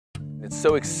It's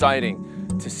so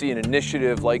exciting to see an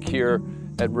initiative like here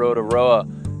at Rotoroa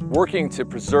working to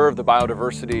preserve the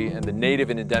biodiversity and the native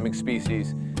and endemic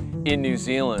species in New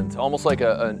Zealand, almost like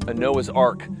a Noah's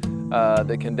Ark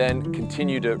that can then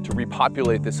continue to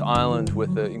repopulate this island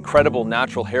with the incredible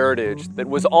natural heritage that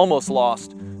was almost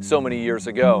lost so many years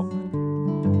ago.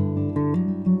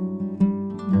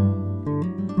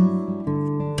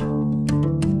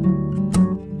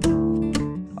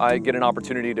 I get an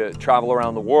opportunity to travel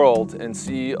around the world and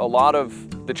see a lot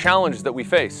of the challenges that we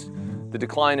face. The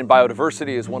decline in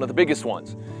biodiversity is one of the biggest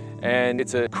ones, and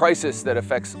it's a crisis that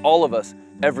affects all of us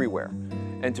everywhere.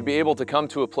 And to be able to come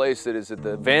to a place that is at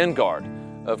the vanguard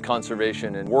of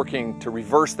conservation and working to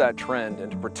reverse that trend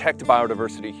and to protect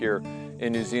biodiversity here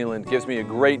in New Zealand gives me a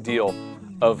great deal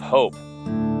of hope.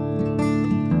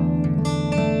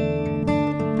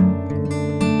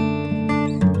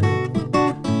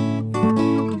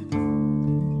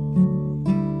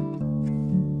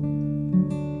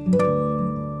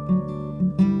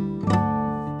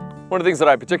 One of the things that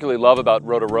I particularly love about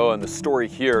Rotoroa and the story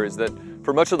here is that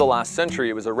for much of the last century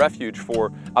it was a refuge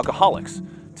for alcoholics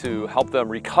to help them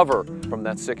recover from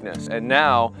that sickness. And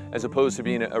now, as opposed to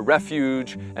being a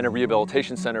refuge and a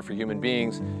rehabilitation center for human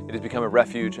beings, it has become a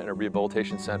refuge and a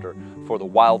rehabilitation center for the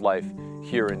wildlife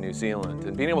here in New Zealand.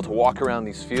 And being able to walk around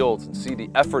these fields and see the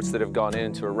efforts that have gone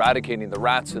into eradicating the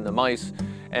rats and the mice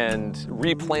and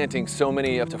replanting so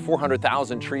many, up to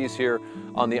 400,000 trees here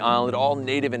on the island, all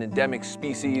native and endemic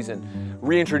species, and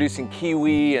reintroducing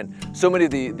kiwi and so many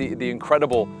of the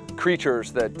incredible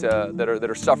creatures that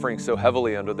are suffering so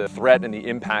heavily under the threat and the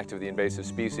impact of the invasive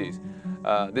species.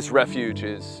 This refuge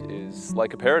is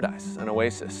like a paradise, an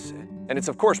oasis. And it's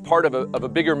of course part of a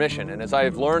bigger mission. And as I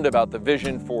have learned about the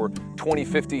vision for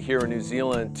 2050 here in New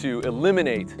Zealand to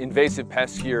eliminate invasive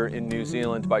pests here in New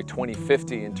Zealand by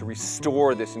 2050 and to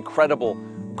restore this incredible,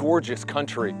 gorgeous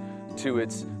country to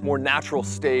its more natural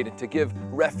state and to give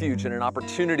refuge and an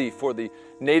opportunity for the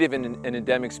native and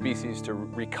endemic species to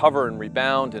recover and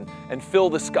rebound and fill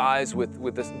the skies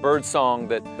with this bird song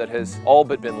that has all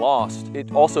but been lost,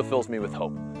 it also fills me with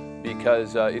hope,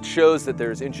 because it shows that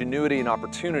there's ingenuity and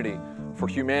opportunity for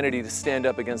humanity to stand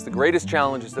up against the greatest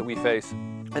challenges that we face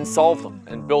and solve them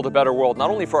and build a better world, not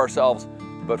only for ourselves,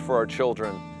 but for our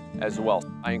children as well.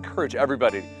 I encourage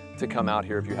everybody to come out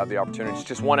here if you have the opportunity. It's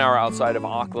just 1 hour outside of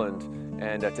Auckland,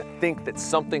 and to think that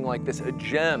something like this, a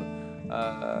gem,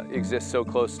 exists so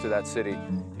close to that city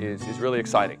is really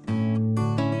exciting.